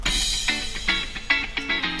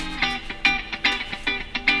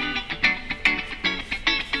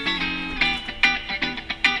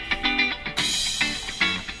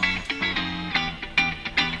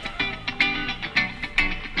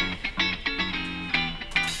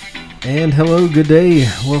And hello, good day.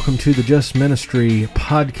 Welcome to the Just Ministry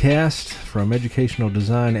podcast from Educational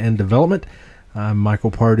Design and Development. I'm Michael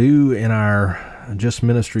Pardue in our Just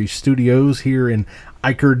Ministry studios here in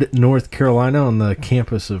Eichard, North Carolina on the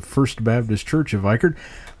campus of First Baptist Church of Eichard.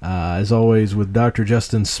 As always with Dr.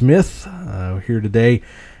 Justin Smith here today,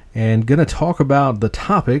 and going to talk about the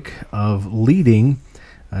topic of leading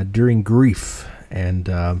during grief. And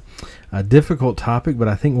a difficult topic, but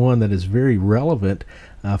I think one that is very relevant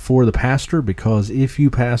for the pastor, because if you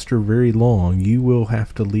pastor very long, you will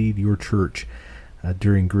have to lead your church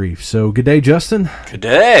during grief. So good day, Justin. Good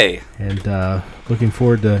day. And looking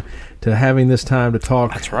forward to having this time to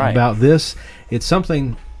talk about this. It's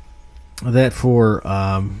something that for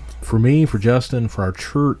me, for Justin, for our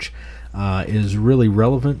church, is really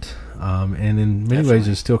relevant, and in many ways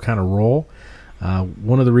is still kind of raw.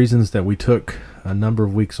 One of the reasons that we took a number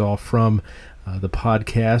of weeks off from the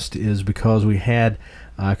podcast is because we had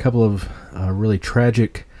a couple of really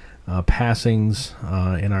tragic passings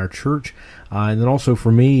in our church. And then also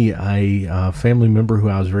for me, a family member who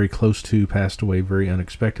I was very close to passed away very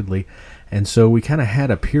unexpectedly. And so we kind of had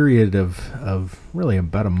a period of really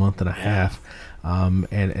about a month and a half.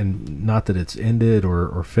 And not that it's ended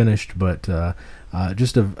or finished, but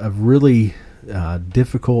just a really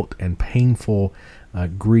difficult and painful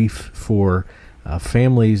grief for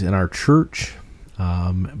families in our church,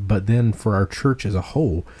 but then for our church as a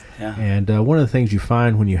whole. Yeah. And one of the things you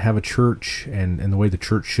find when you have a church and the way the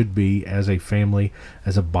church should be as a family,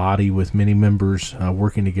 as a body with many members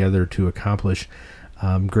working together to accomplish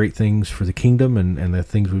great things for the kingdom and the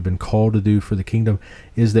things we've been called to do for the kingdom,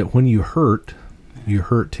 is that when you hurt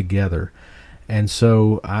together. And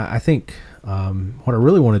so I think what I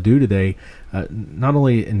really want to do today, not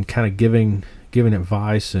only in kind of giving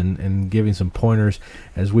advice and giving some pointers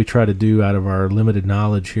as we try to do out of our limited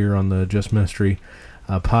knowledge here on the Just Ministry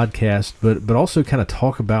podcast, but also kind of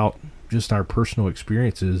talk about just our personal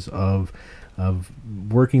experiences of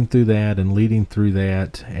working through that and leading through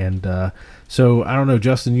that. And so I don't know,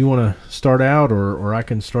 Justin, you want to start out, or I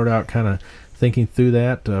can start out kind of thinking through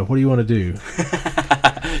that? What do you want to do?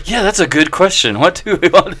 Yeah, that's a good question. What do we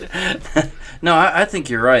want to... No, I think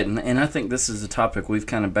you're right, and I think this is a topic we've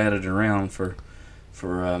kind of batted around for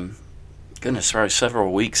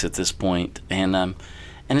several weeks at this point, and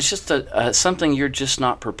it's just something you're just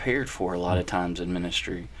not prepared for a lot of times in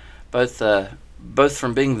ministry, both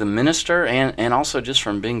from being the minister and also just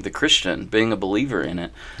from being the Christian, being a believer in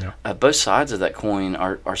it. Yeah. Both sides of that coin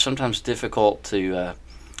are sometimes difficult to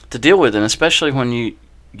deal with, and especially when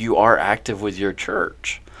you are active with your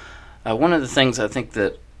church. One of the things I think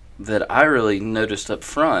that I really noticed up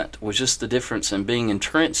front was just the difference in being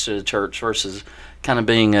entrenched at a church versus kind of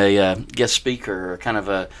being a guest speaker or kind of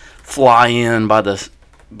a fly-in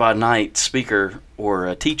by night speaker or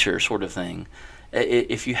a teacher sort of thing.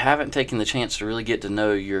 If you haven't taken the chance to really get to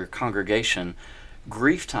know your congregation,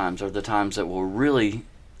 grief times are the times that will really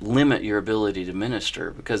limit your ability to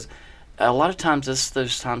minister, because a lot of times it's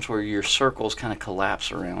those times where your circles kind of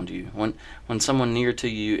collapse around you. When someone near to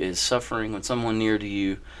you is suffering, when someone near to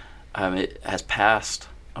you it has passed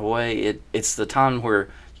away, it's the time where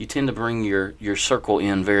you tend to bring your circle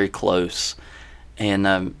in very close.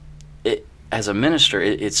 And as a minister,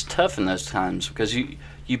 it's tough in those times, because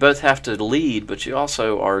you both have to lead, but you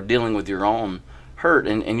also are dealing with your own hurt,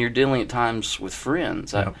 and you're dealing at times with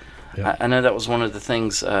friends. Yep. I know that was one of the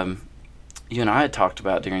things you and I had talked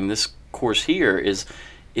about during this course here, is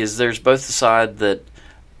there's both the side that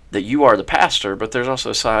you are the pastor, but there's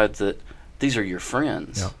also a side that these are your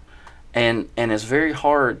friends. Yep. And it's very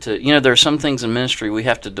hard to, there are some things in ministry we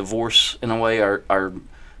have to divorce, in a way, our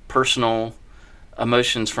personal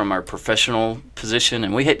emotions from our professional position.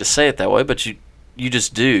 And we hate to say it that way, but you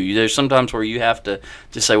just do. There's sometimes where you have to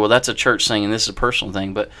just say, well, that's a church thing and this is a personal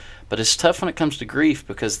thing. But it's tough when it comes to grief,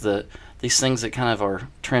 because these things that kind of are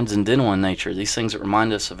transcendental in nature, these things that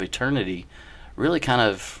remind us of eternity, really kind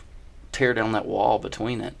of tear down that wall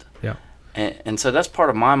between it. Yeah. And so that's part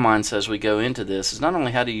of my mindset as we go into this, is not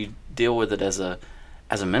only how do you deal with it as a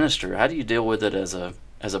minister, how do you deal with it as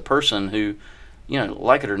a person who,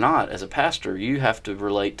 like it or not, as a pastor, you have to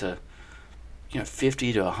relate to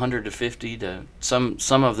 50 to 100 to 50 to some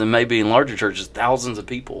of them maybe in larger churches, thousands of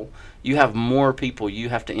people. You have more people you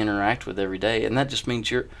have to interact with every day, and that just means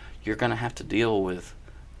you're going to have to deal with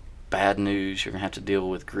bad news. You're going to have to deal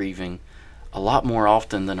with grieving a lot more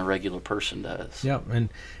often than a regular person does. Yeah, and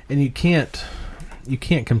you can't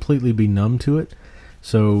completely be numb to it.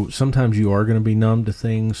 So sometimes you are going to be numb to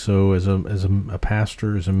things. So as a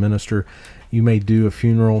pastor, as a minister, you may do a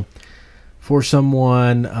funeral for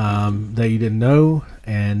someone that you didn't know,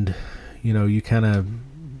 and you kind of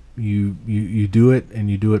you do it, and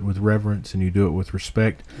you do it with reverence, and you do it with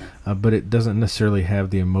respect, but it doesn't necessarily have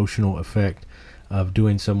the emotional effect of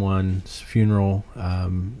doing someone's funeral,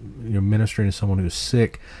 ministering to someone who's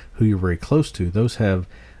sick, who you're very close to. Those have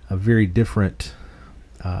a very different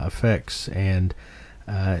effects, and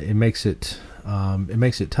it makes it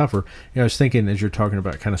tougher. I was thinking, as you're talking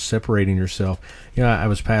about kind of separating yourself, I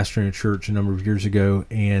was pastoring a church a number of years ago,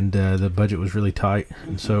 and the budget was really tight,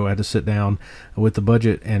 and so I had to sit down with the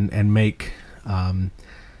budget and make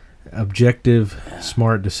objective,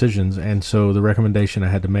 smart decisions. And so the recommendation I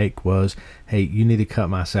had to make was, hey, you need to cut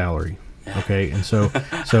my salary. Okay, and so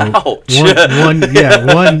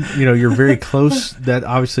one, you're very close. That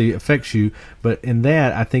obviously affects you, but in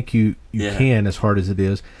that, I think you can, as hard as it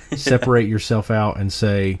is, separate yourself out and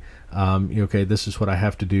say, okay, this is what I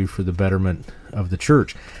have to do for the betterment of the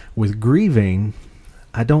church. With grieving,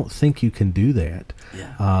 I don't think you can do that,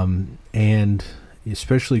 and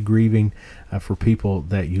especially grieving for people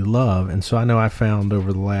that you love. And so I know I found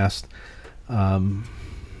over the last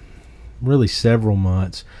really several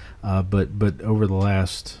months. But over the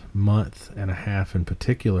last month and a half in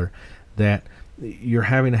particular, that you're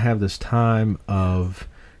having to have this time of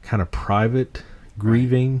kind of private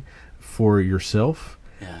grieving for yourself,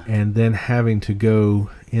 and then having to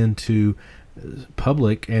go into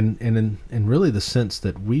public, and really the sense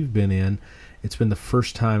that we've been in, it's been the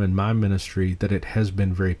first time in my ministry that it has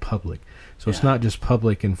been very public. So it's not just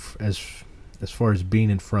public as far as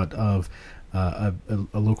being in front of a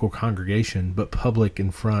local congregation, but public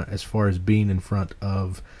in front as far as being in front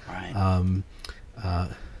of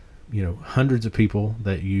hundreds of people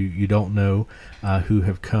that you don't know, who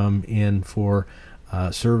have come in for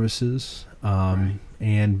services,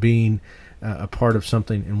 and being a part of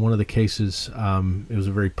something. In one of the cases, it was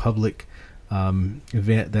a very public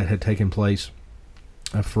event that had taken place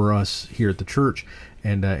for us here at the church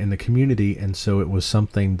and in the community, and so it was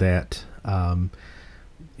something that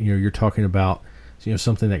you're talking about,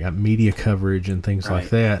 something that got media coverage and things like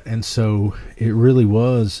that. And so it really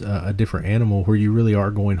was a different animal, where you really are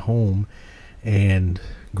going home and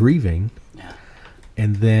grieving,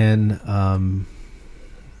 and then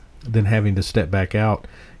having to step back out,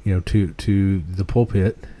 to the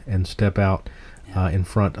pulpit and step out in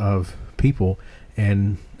front of people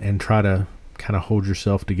and try to kind of hold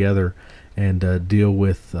yourself together and deal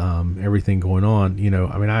with everything going on.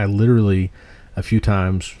 I literally a few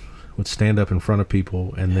times would stand up in front of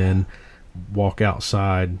people and then walk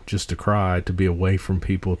outside just to cry, to be away from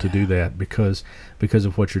people, to do that because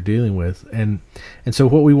of what you're dealing with. And so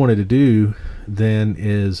what we wanted to do then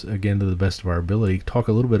is, again, to the best of our ability, talk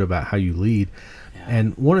a little bit about how you lead.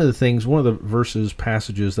 And one of the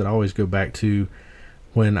passages that I always go back to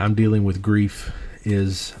when I'm dealing with grief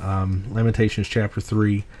is Lamentations chapter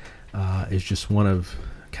 3 is just one of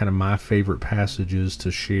kind of my favorite passages to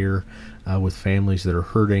share with families that are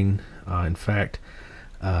hurting. In fact,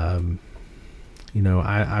 I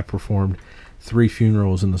performed 3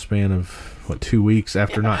 funerals in the span of 2 weeks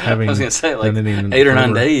after not having. I was going to say 8 or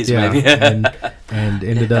 9 days, maybe. and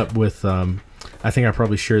ended up with. I think I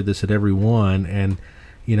probably shared this at every one, and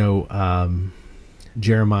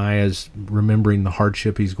Jeremiah is remembering the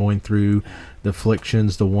hardship he's going through, the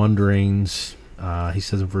afflictions, the wanderings. He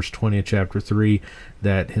says in verse 20 of chapter 3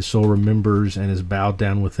 that his soul remembers and is bowed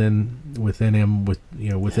down within him,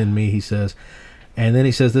 within me, he says. And then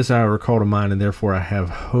he says, this I recall to mind, and therefore I have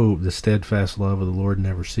hope. The steadfast love of the Lord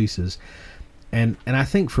never ceases. And I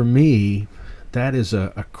think for me, that is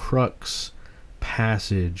a crux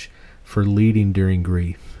passage for leading during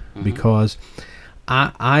grief, because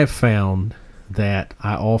I've found that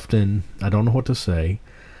I don't know what to say.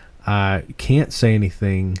 I can't say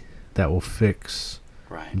anything that will fix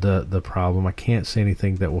the problem. I can't say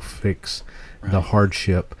anything that will fix the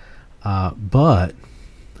hardship. But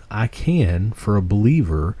I can, for a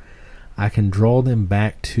believer, I can draw them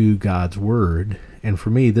back to God's Word. And for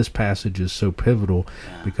me, this passage is so pivotal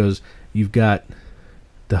because you've got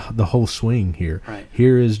the whole swing here.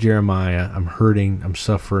 Here is Jeremiah. I'm hurting. I'm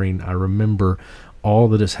suffering. I remember all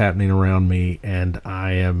that is happening around me, and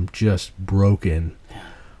I am just broken.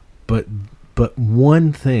 But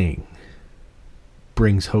one thing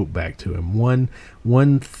brings hope back to him.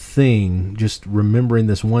 One thing, just remembering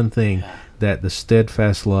this one thing, that the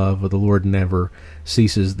steadfast love of the Lord never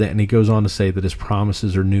ceases. And he goes on to say that his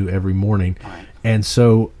promises are new every morning. And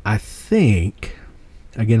so I think,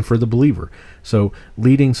 again, for the believer, so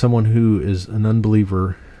leading someone who is an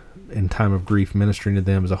unbeliever in time of grief, ministering to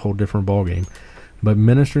them is a whole different ballgame. But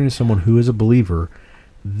ministering to someone who is a believer,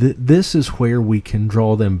 this is where we can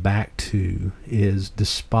draw them back to, is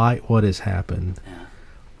despite what has happened,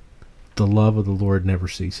 the love of the Lord never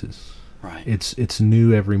ceases. Right. It's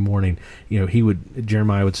new every morning.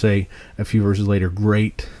 Jeremiah would say a few verses later,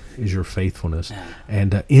 "Great is your faithfulness." Yeah.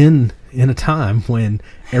 And in a time when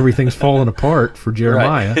everything's fallen apart for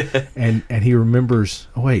Jeremiah, right. and he remembers,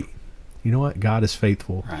 oh wait, you know what? God is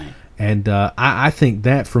faithful. Right. And I think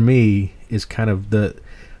that for me is kind of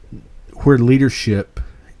where leadership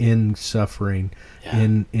in suffering,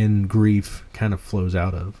 in grief, kind of flows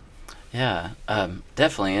out of. Yeah,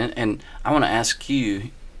 definitely. And I want to ask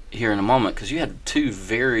you here in a moment, because you had two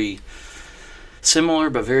very similar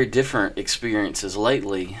but very different experiences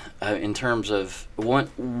lately, in terms of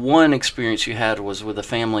one experience you had was with a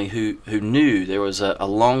family who knew there was a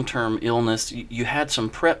long-term illness. You had some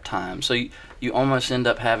prep time, so you almost end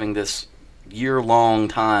up having this year-long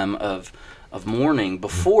time of mourning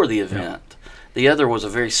before the event. Yeah. The other was a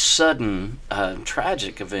very sudden,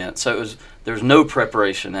 tragic event, so there was no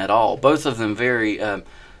preparation at all. Both of them very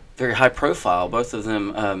high profile. Both of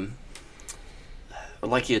them,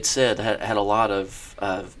 like you had said, had a lot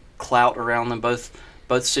of clout around them. Both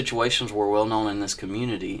situations were well known in this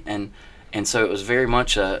community, and so it was very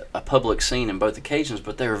much a public scene in both occasions.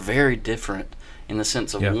 But they were very different in the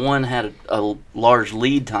sense of one had a large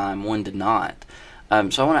lead time, one did not.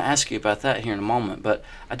 So I want to ask you about that here in a moment. But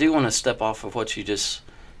I do want to step off of what you just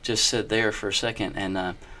said there for a second.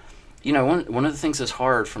 And one of the things that's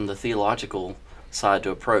hard from the theological side to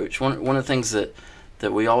approach. One of the things that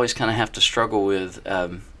we always kind of have to struggle with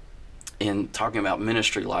in talking about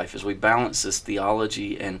ministry life is we balance this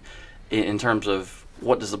theology and in terms of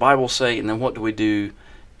what does the Bible say, and then what do we do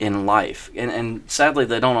in life. And sadly,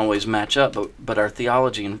 they don't always match up, but our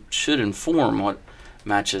theology should inform what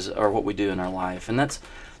matches or what we do in our life. And that's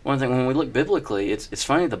one thing when we look biblically, it's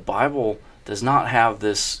funny, the Bible does not have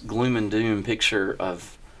this gloom and doom picture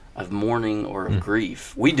of mourning or of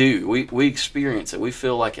grief. We do. We experience it. We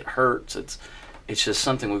feel like it hurts. It's just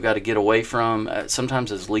something we've got to get away from.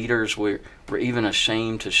 Sometimes as leaders, we're even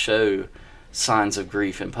ashamed to show signs of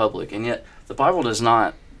grief in public. And yet the Bible does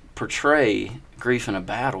not portray grief in a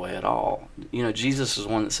bad way at all. Jesus is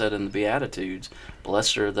one that said in the Beatitudes,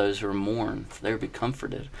 "Blessed are those who mourn, for they will be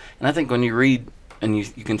comforted." And I think when you read and you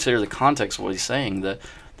consider the context of what he's saying, the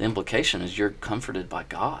implication is you're comforted by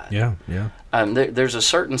God. Yeah. There's a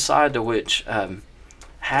certain side to which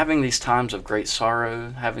having these times of great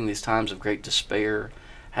sorrow, having these times of great despair,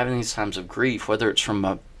 having these times of grief, whether it's from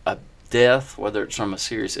a death, whether it's from a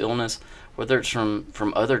serious illness, whether it's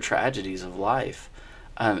from other tragedies of life,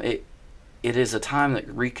 it is a time that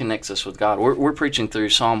reconnects us with God. We're preaching through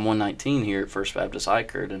Psalm 119 here at First Baptist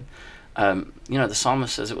Eichert, and the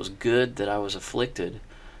psalmist says, "It was good that I was afflicted,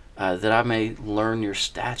 that I may learn your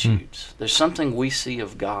statutes." There's something we see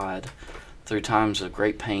of God through times of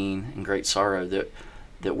great pain and great sorrow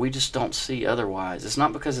that we just don't see otherwise. It's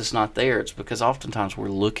not because it's not there, it's because oftentimes we're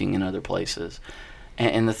looking in other places.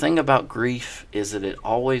 And the thing about grief is that it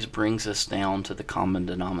always brings us down to the common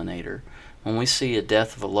denominator. When we see a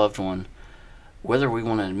death of a loved one, whether we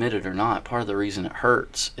want to admit it or not, part of the reason it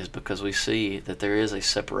hurts is because we see that there is a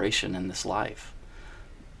separation in this life.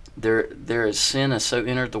 There is sin has so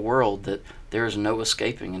entered the world that there is no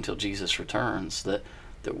escaping until Jesus returns, that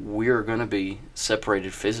we're going to be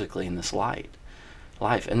separated physically in this life.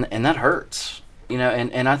 And that hurts.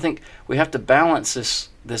 And I think we have to balance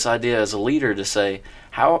this idea as a leader to say,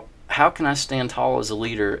 how can I stand tall as a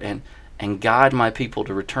leader and guide my people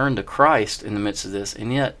to return to Christ in the midst of this,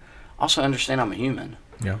 and yet also understand I'm a human.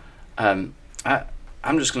 Yeah. I'm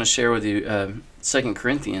just going to share with you 2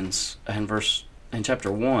 Corinthians in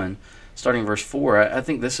chapter 1, starting verse 4. I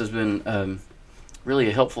think this has been really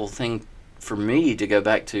a helpful thing for me to go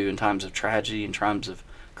back to in times of tragedy, in times of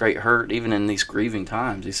great hurt, even in these grieving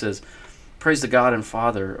times. He says, "Praise the God and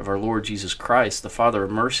Father of our Lord Jesus Christ, the Father of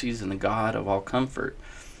mercies and the God of all comfort.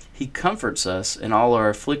 He comforts us in all our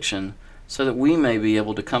affliction, so that we may be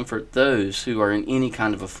able to comfort those who are in any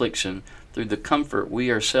kind of affliction through the comfort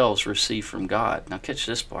we ourselves receive from God." Now catch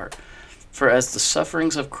this part. "For as the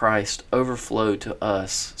sufferings of Christ overflow to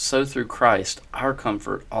us, so through Christ our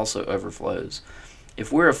comfort also overflows.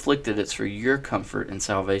 If we're afflicted, it's for your comfort and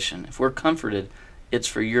salvation. If we're comforted, it's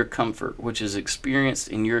for your comfort, which is experienced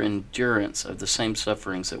in your endurance of the same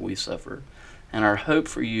sufferings that we suffer. And our hope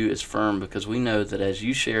for you is firm, because we know that as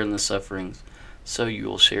you share in the sufferings, so you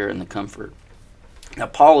will share in the comfort." Now,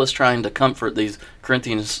 Paul is trying to comfort these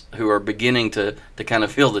Corinthians who are beginning to kind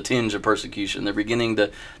of feel the tinge of persecution. They're beginning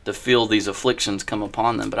to feel these afflictions come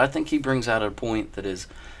upon them. But I think he brings out a point that is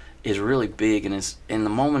really big, and is in the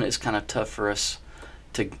moment it's kind of tough for us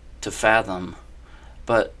to fathom.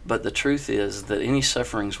 But the truth is that any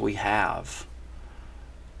sufferings we have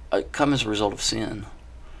come as a result of sin.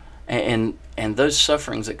 And those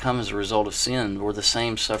sufferings that come as a result of sin were the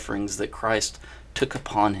same sufferings that Christ took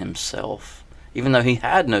upon himself. Even though he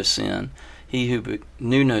had no sin, he who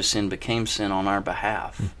knew no sin became sin on our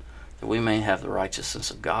behalf, that we may have the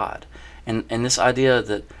righteousness of God. And this idea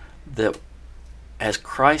that as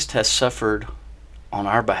Christ has suffered on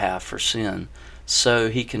our behalf for sin, so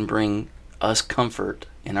he can bring us comfort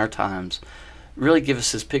in our times, really give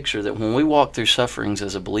us this picture that when we walk through sufferings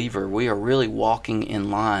as a believer, we are really walking in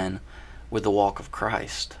line with the walk of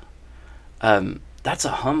Christ. That's a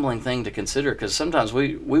humbling thing to consider, because sometimes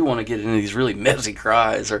we want to get into these really messy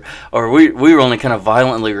cries, or we only kind of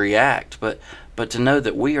violently react, but to know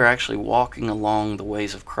that we are actually walking along the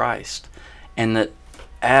ways of Christ, and that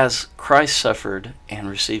as Christ suffered and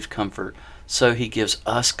received comfort, so he gives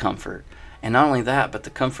us comfort. And not only that, but the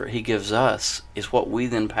comfort he gives us is what we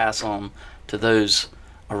then pass on to those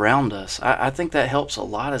around us. I think that helps a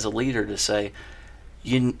lot as a leader to say,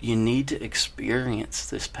 you need to experience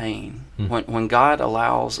this pain. When God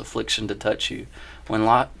allows affliction to touch you, when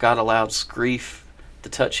God allows grief to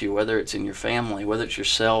touch you, whether it's in your family, whether it's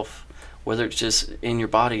yourself, whether it's just in your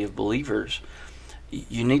body of believers,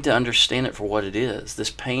 you need to understand it for what it is. This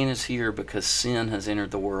pain is here because sin has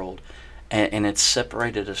entered the world, and it's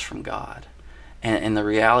separated us from God. And the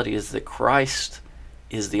reality is that Christ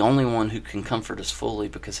is the only one who can comfort us fully,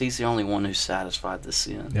 because he's the only one who satisfied the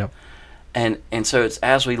sin. Yep. And so it's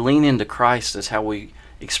as we lean into Christ, that's how we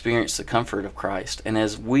experience the comfort of Christ. And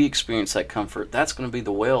as we experience that comfort, that's going to be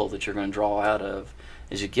the well that you're going to draw out of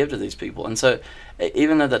as you give to these people. And so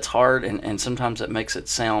even though that's hard, and sometimes that makes it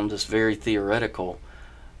sound just very theoretical,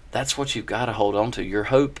 that's what you've got to hold on to. Your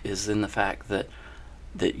hope is in the fact that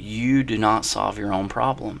you do not solve your own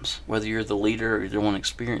problems, whether you're the leader or you're the one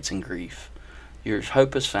experiencing grief. Your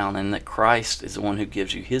hope is found in that Christ is the one who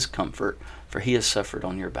gives you his comfort, for he has suffered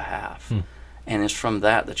on your behalf. And it's from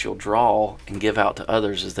that you'll draw and give out to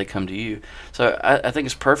others as they come to you. So I think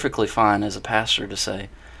it's perfectly fine as a pastor to say,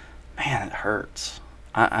 man, it hurts.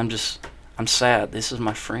 I'm sad. This is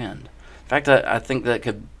my friend. In fact, I think that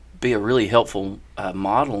could be a really helpful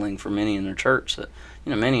modeling for many in their church, that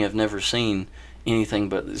many have never seen anything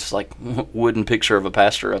but this like wooden picture of a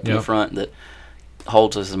pastor up in the front that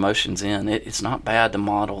holds his emotions in. It's not bad to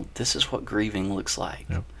model, this is what grieving looks like.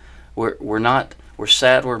 Yep. We're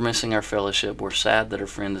sad we're missing our fellowship. We're sad that our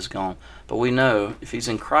friend is gone. But we know if he's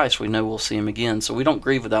in Christ, we know we'll see him again. So we don't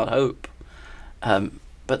grieve without hope. But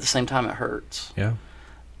at the same time, it hurts. Yeah.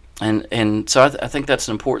 And so I think that's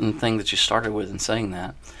an important thing that you started with in saying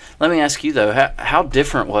that. Let me ask you, though, how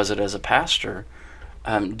different was it as a pastor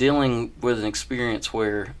dealing with an experience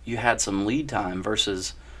where you had some lead time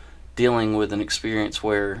versus dealing with an experience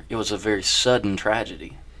where it was a very sudden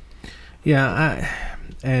tragedy? Yeah,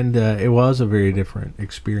 it was a very different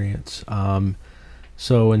experience.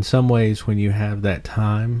 So in some ways, when you have that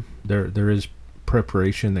time, there is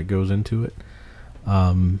preparation that goes into it.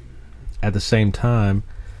 At the same time,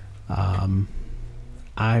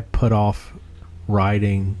 I put off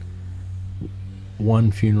writing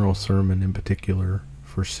one funeral sermon in particular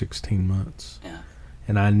for 16 months. Yeah.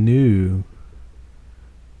 And I knew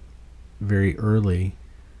very early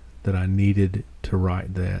that I needed to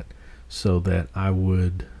write that so that I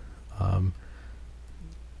would,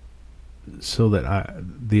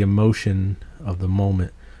 the emotion of the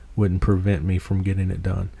moment wouldn't prevent me from getting it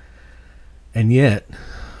done. And yet,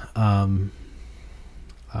 I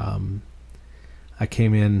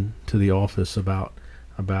came in to the office about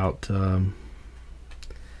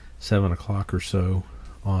 7 o'clock or so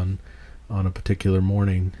on a particular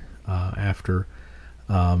morning after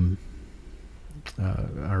our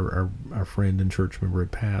friend and church member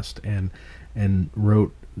had passed, and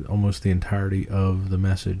wrote almost the entirety of the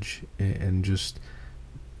message in just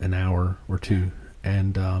an hour or two.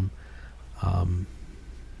 And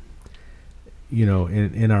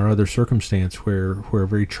in our other circumstance where a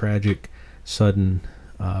very tragic sudden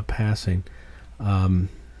passing,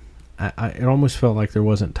 it almost felt like there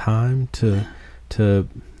wasn't time to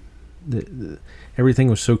everything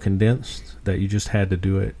was so condensed that you just had to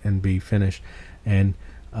do it and be finished. And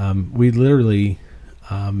we literally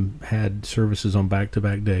had services on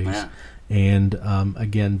back-to-back days. Yeah. And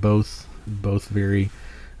again, both very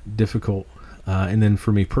difficult. And then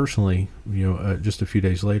for me personally, just a few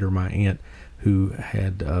days later, my aunt, who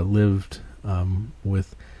had lived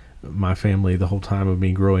with my family the whole time of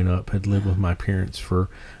me growing up, had lived with my parents for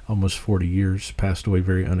almost 40 years, passed away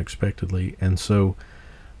very unexpectedly. And so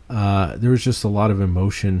there was just a lot of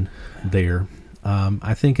emotion there.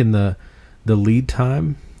 I think in the lead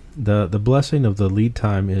time, the blessing of the lead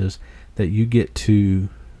time is that you get to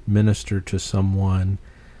minister to someone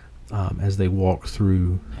as they walk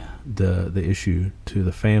through the issue to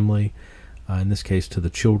the family, in this case to the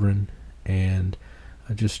children, and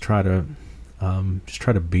just try to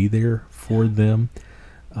be there for them,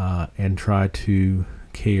 and try to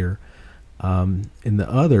care. And the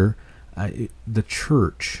other, the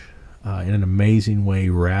church, in an amazing way,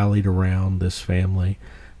 rallied around this family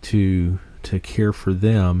to care for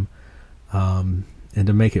them, and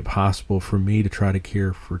to make it possible for me to try to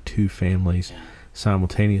care for two families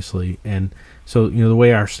simultaneously. And so, the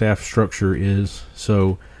way our staff structure is,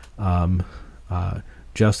 so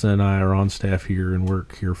Justin and I are on staff here and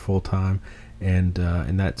work here full time, and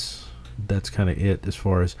that's kind of it as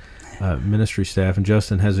far as ministry staff. And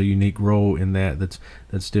Justin has a unique role in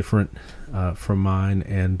that's different from mine,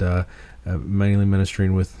 and mainly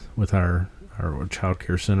ministering with our child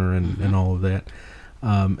care center and all of that.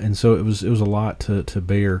 And so it was a lot to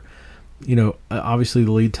bear. Obviously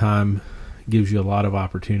the lead time gives you a lot of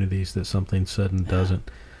opportunities that something sudden doesn't.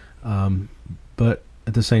 But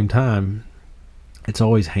at the same time, it's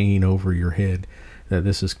always hanging over your head that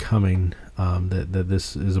this is coming, that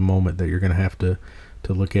this is a moment that you're going to have to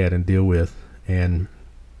look at and deal with. And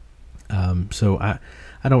so I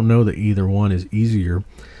don't know that either one is easier.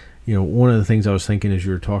 One of the things I was thinking as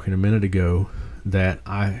you were talking a minute ago that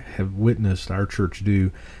I have witnessed our church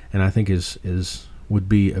do, and I think would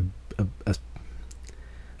be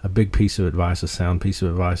a big piece of advice, a sound piece of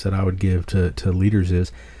advice that I would give to leaders,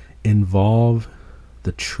 is involve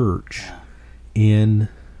the church in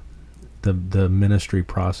the ministry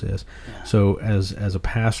process. So as a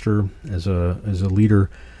pastor, as a leader,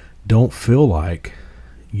 don't feel like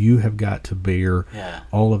you have got to bear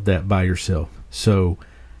all of that by yourself. So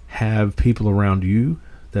have people around you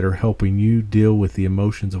that are helping you deal with the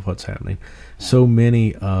emotions of what's happening. So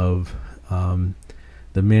many of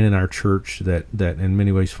the men in our church that in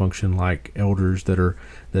many ways function like elders, that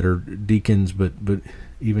are deacons, but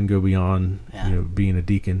even go beyond being a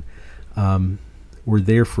deacon, were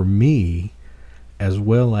there for me, as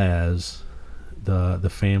well as the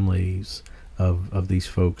families of these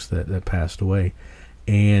folks that passed away,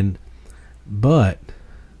 but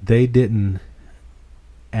they didn't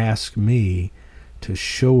ask me to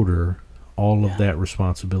shoulder all of that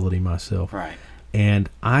responsibility myself. Right. And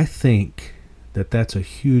I think that's a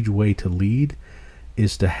huge way to lead,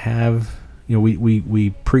 is to have, we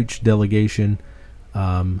preach delegation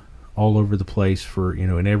all over the place for,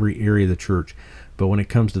 in every area of the church. But when it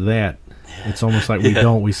comes to that, it's almost like we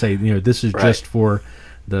don't. We say, this is just for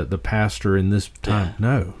the pastor in this time.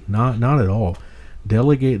 No, not at all.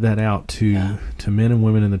 Delegate that out to men and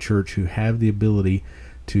women in the church who have the ability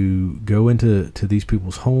to go into these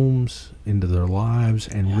people's homes, into their lives,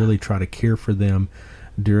 and really try to care for them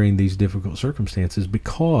during these difficult circumstances,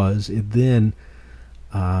 because it then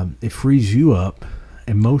it frees you up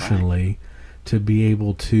emotionally to be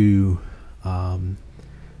able to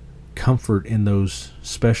comfort in those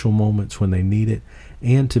special moments when they need it,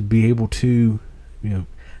 and to be able to,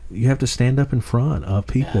 you have to stand up in front of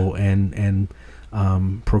people and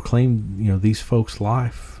proclaim, these folks'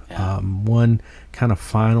 life one kind of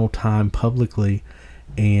final time publicly,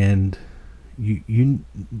 and you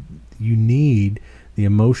need the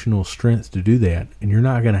emotional strength to do that, and you're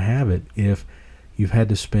not going to have it if you've had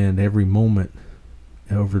to spend every moment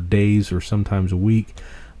over days or sometimes a week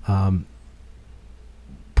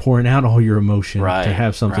pouring out all your emotion to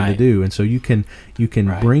have something to do. And so you can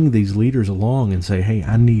bring these leaders along and say, hey,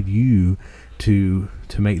 I need you to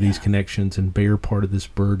make these connections and bear part of this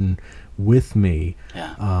burden with me.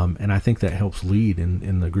 And I think that helps lead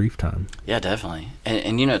in the grief time. Yeah, definitely.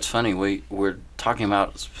 And it's funny, we're talking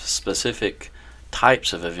about specific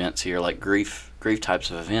types of events here, like grief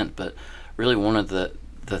types of event, but really one of the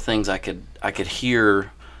things I could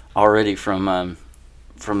hear already from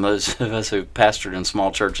those of us who pastored in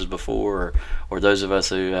small churches before, or those of us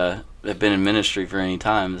who have been in ministry for any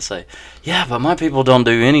time, to say, yeah, but my people don't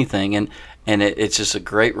do anything. And it's just a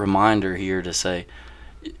great reminder here to say,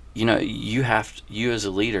 you as a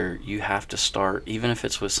leader, you have to start, even if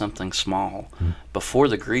it's with something small, before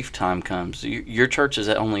the grief time comes. Your church is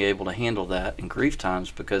only able to handle that in grief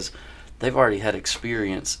times because they've already had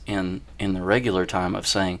experience in the regular time of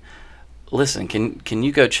saying, listen, can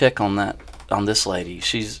you go check on this lady?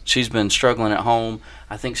 She's been struggling at home.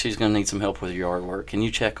 I think she's going to need some help with yard work. Can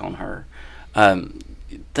you check on her?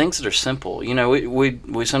 Things that are simple.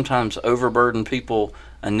 We sometimes overburden people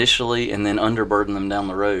initially and then underburden them down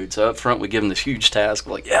the road. So up front we give them this huge task,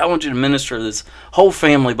 like, I want you to minister to this whole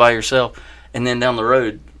family by yourself, and then down the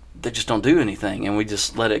road they just don't do anything and we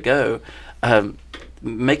just let it go.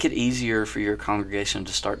 Make it easier for your congregation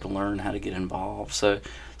to start to learn how to get involved. So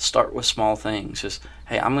start with small things. Just,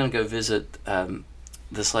 hey, I'm going to go visit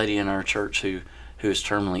this lady in our church who is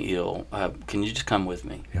terminally ill. Can you just come with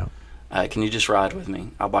me? Yeah. Can you just ride with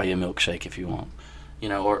me? I'll buy you a milkshake if you want. You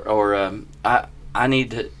know, or I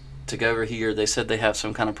need to go over here. They said they have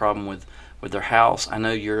some kind of problem with their house. I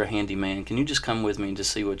know you're a handyman. Can you just come with me and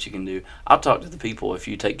just see what you can do? I'll talk to the people if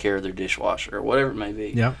you take care of their dishwasher or whatever it may be.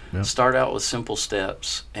 Yeah. Start out with simple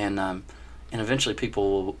steps, and eventually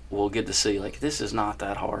people will get to see, like, this is not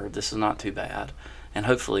that hard. This is not too bad. And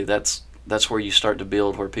hopefully that's where you start to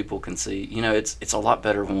build, where people can see, you know, it's a lot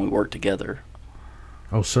better when we work together.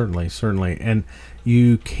 Oh, certainly. And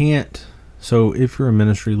you can't. So if you're a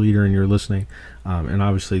ministry leader and you're listening, and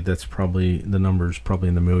obviously that's probably the numbers, probably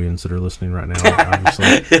in the millions that are listening right now,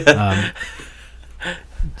 obviously,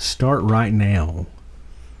 start right now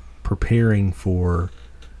preparing for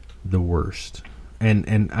the worst.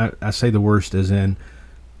 And I say the worst as in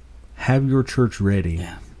have your church ready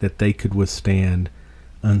that they could withstand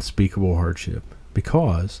unspeakable hardship.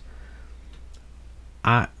 Because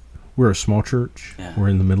we're a small church. Yeah. We're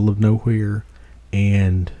in the middle of nowhere,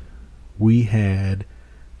 and we had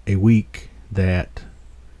a week that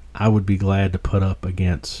I would be glad to put up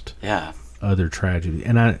against other tragedy.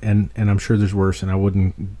 And I'm sure there's worse, and I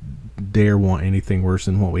wouldn't dare want anything worse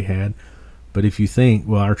than what we had. But if you think,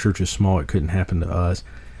 well, our church is small, it couldn't happen to us.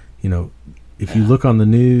 You know, if you look on the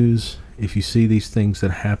news, if you see these things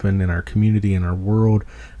that happen in our community, in our world,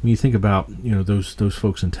 I mean, you think about, you know, those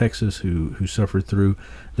folks in Texas who suffered through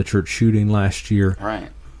the church shooting last year. Right.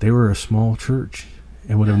 They were a small church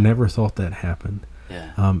and would have never thought that happened.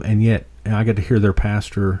 Yeah. And yet, I got to hear their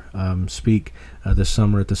pastor speak this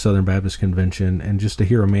summer at the Southern Baptist Convention, and just to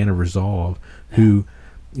hear a man of resolve who,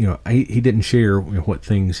 you know, he didn't share what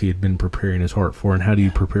things he had been preparing his heart for, and how do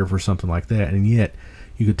you prepare for something like that. And yet,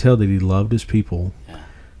 you could tell that he loved his people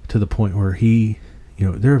to the point where he, you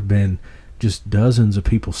know, there have been just dozens of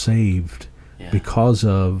people saved because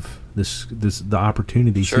of the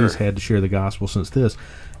opportunities he's had to share the gospel since this.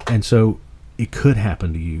 And so it could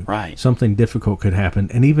happen to you. Right. Something difficult could happen.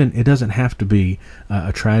 And even it doesn't have to be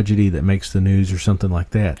a tragedy that makes the news or something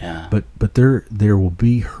like that. Yeah. But there will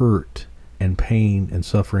be hurt and pain and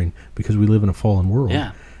suffering because we live in a fallen world.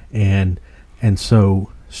 Yeah. And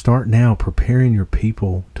so start now preparing your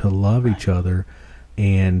people to love each other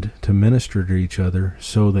and to minister to each other,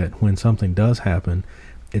 so that when something does happen,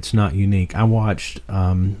 it's not unique. I watched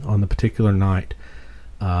on the particular night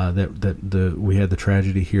that we had the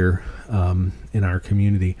tragedy here in our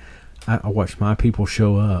community. I watched my people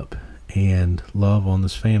show up and love on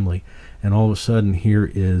this family, and all of a sudden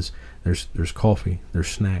there's coffee, there's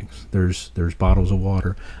snacks, there's bottles of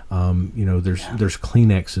water, there's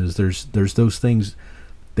Kleenexes, there's those things.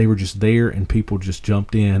 They were just there, and people just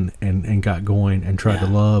jumped in and got going and tried to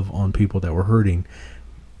love on people that were hurting.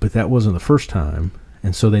 But that wasn't the first time,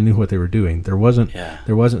 and so they knew what they were doing. There wasn't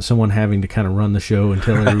someone having to kind of run the show and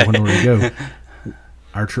tell everyone where to go.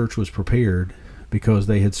 Our church was prepared because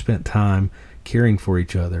they had spent time caring for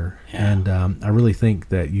each other. And I really think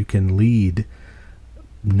that you can lead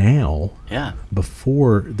now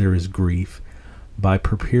before there is grief by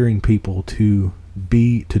preparing people to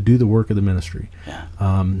do the work of the ministry.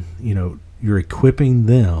 You're equipping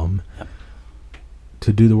them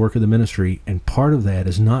to do the work of the ministry, and part of that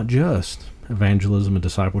is not just evangelism and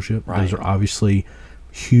discipleship. Those are obviously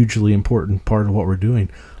hugely important part of what we're doing,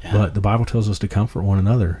 but the Bible tells us to comfort one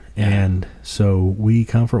another, and so we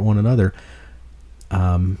comfort one another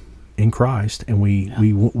in Christ, and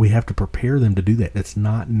we have to prepare them to do that. It's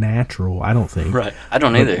not natural, I don't think. Right. I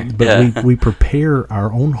don't either. But we prepare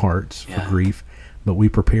our own hearts for grief, but we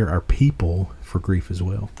prepare our people for grief as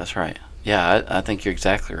well. That's right. Yeah, I think you're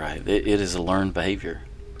exactly right. It is a learned behavior.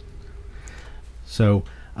 So,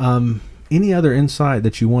 any other insight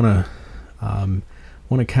that you want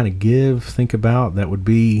to kind of think about that would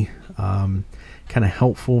be kind of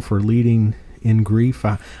helpful for leading in grief?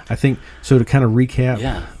 I think so. To kind of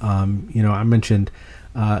recap, I mentioned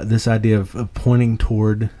this idea of pointing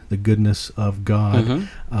toward the goodness of God,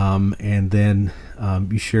 and then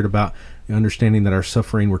you shared about understanding that our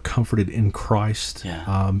suffering, we're comforted in Christ.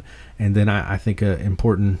 And then I think an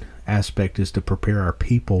important aspect is to prepare our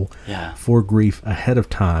people for grief ahead of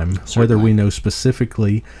time, whether we know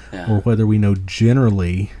specifically or whether we know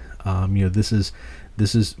generally. This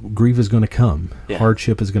is grief is going to come,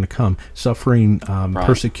 hardship is going to come, suffering,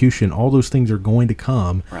 persecution, all those things are going to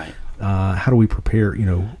come. Right. How do we prepare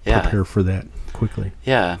for that quickly?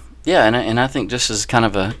 Yeah, and I think just as kind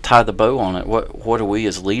of a tie the bow on it, what do we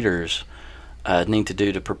as leaders need to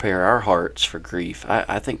do to prepare our hearts for grief?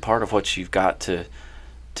 I think part of what you've got to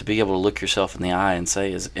be able to look yourself in the eye and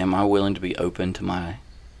say is, am I willing to be open to my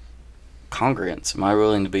congregants? Am I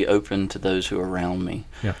willing to be open to those who are around me?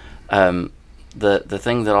 Yeah. The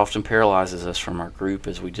thing that often paralyzes us from our group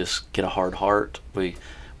is we just get a hard heart. We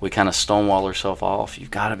kind of stonewall ourselves off. You've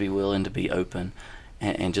got to be willing to be open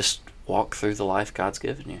and just walk through the life God's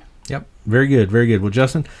given you. Yep. Very good. Very good. Well,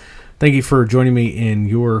 Justin, thank you for joining me in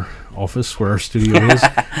your office where our studio is.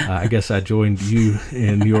 I guess I joined you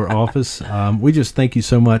in your office. We just thank you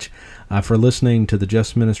so much for listening to the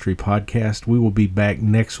Just Ministry podcast. We will be back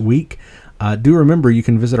next week. Do remember you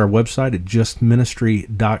can visit our website at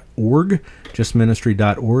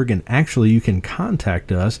justministry.org, and actually you can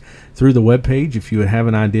contact us through the webpage if you have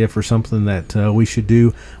an idea for something that we should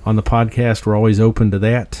do on the podcast. We're always open to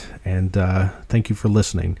that, and thank you for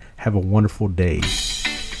listening. Have a wonderful day.